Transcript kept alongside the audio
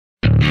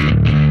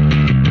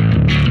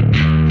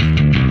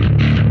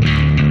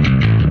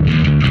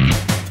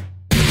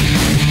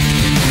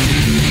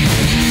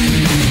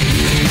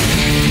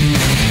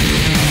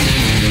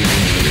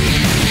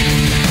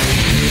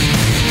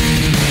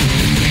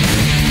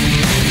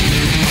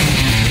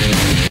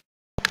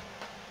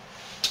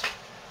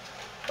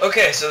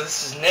Okay, so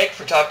this is Nick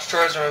for Top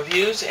Tutorials and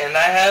Reviews, and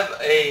I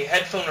have a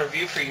headphone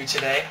review for you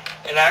today.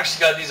 And I actually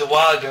got these a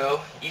while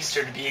ago,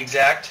 Easter to be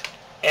exact.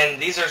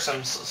 And these are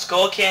some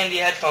SkullCandy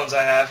headphones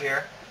I have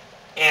here.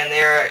 And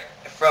they're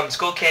from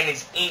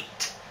SkullCandy's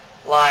Ink'd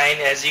line.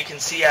 As you can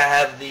see, I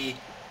have the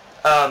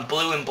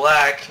blue and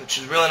black, which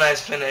is a really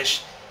nice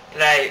finish.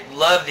 And I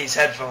love these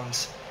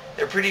headphones.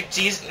 They're pretty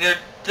decent.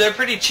 They're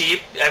pretty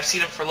cheap. I've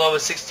seen them for low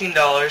as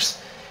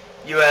 $16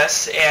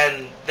 US,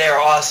 and they're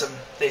awesome.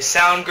 They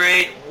sound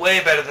great,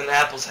 way better than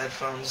Apple's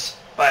headphones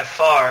by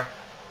far.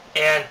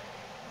 And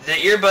the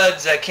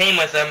earbuds that came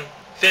with them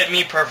fit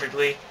me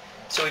perfectly.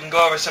 So we can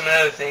go over some of the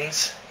other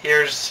things.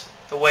 Here's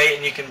the weight,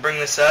 and you can bring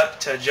this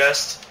up to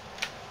adjust.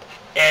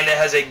 And it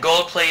has a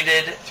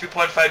gold-plated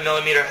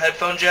 3.5mm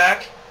headphone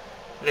jack,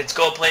 and it's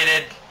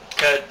gold-plated,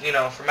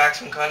 for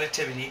maximum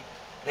conductivity.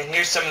 And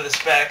here's some of the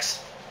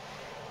specs.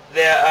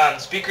 The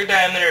speaker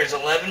diameter is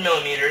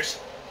 11mm.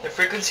 The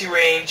frequency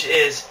range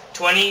is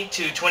 20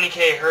 to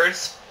 20k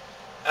hertz.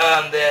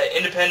 The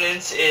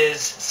independence is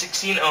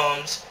 16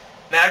 ohms.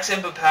 Max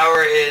input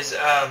power is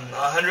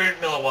 100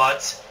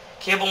 milliwatts.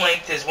 Cable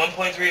length is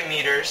 1.3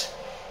 meters.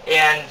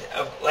 And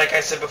like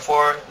I said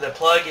before, the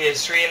plug is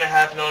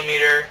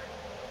 3.5mm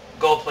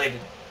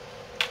gold-plated.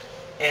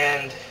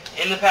 And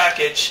in the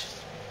package,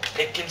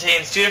 it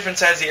contains two different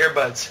sizes of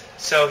earbuds.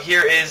 So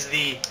here is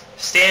the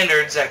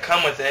standards that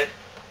come with it.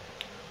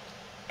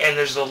 And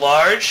there's the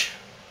large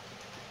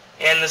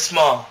and the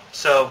small.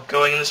 So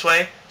going this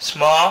way,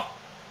 small,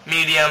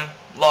 medium,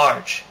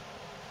 large.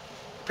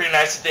 Pretty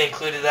nice that they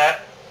included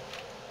that.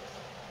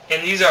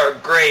 And these are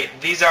great.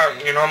 These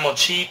aren't your normal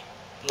cheap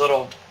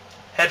little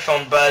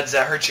headphone buds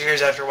that hurt your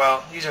ears after a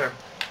while.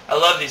 I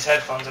love these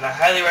headphones, and I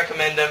highly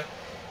recommend them.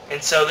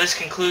 And so this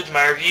concludes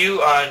my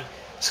review on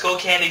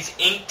SkullCandy's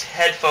Ink'd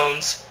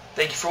headphones.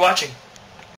 Thank you for watching.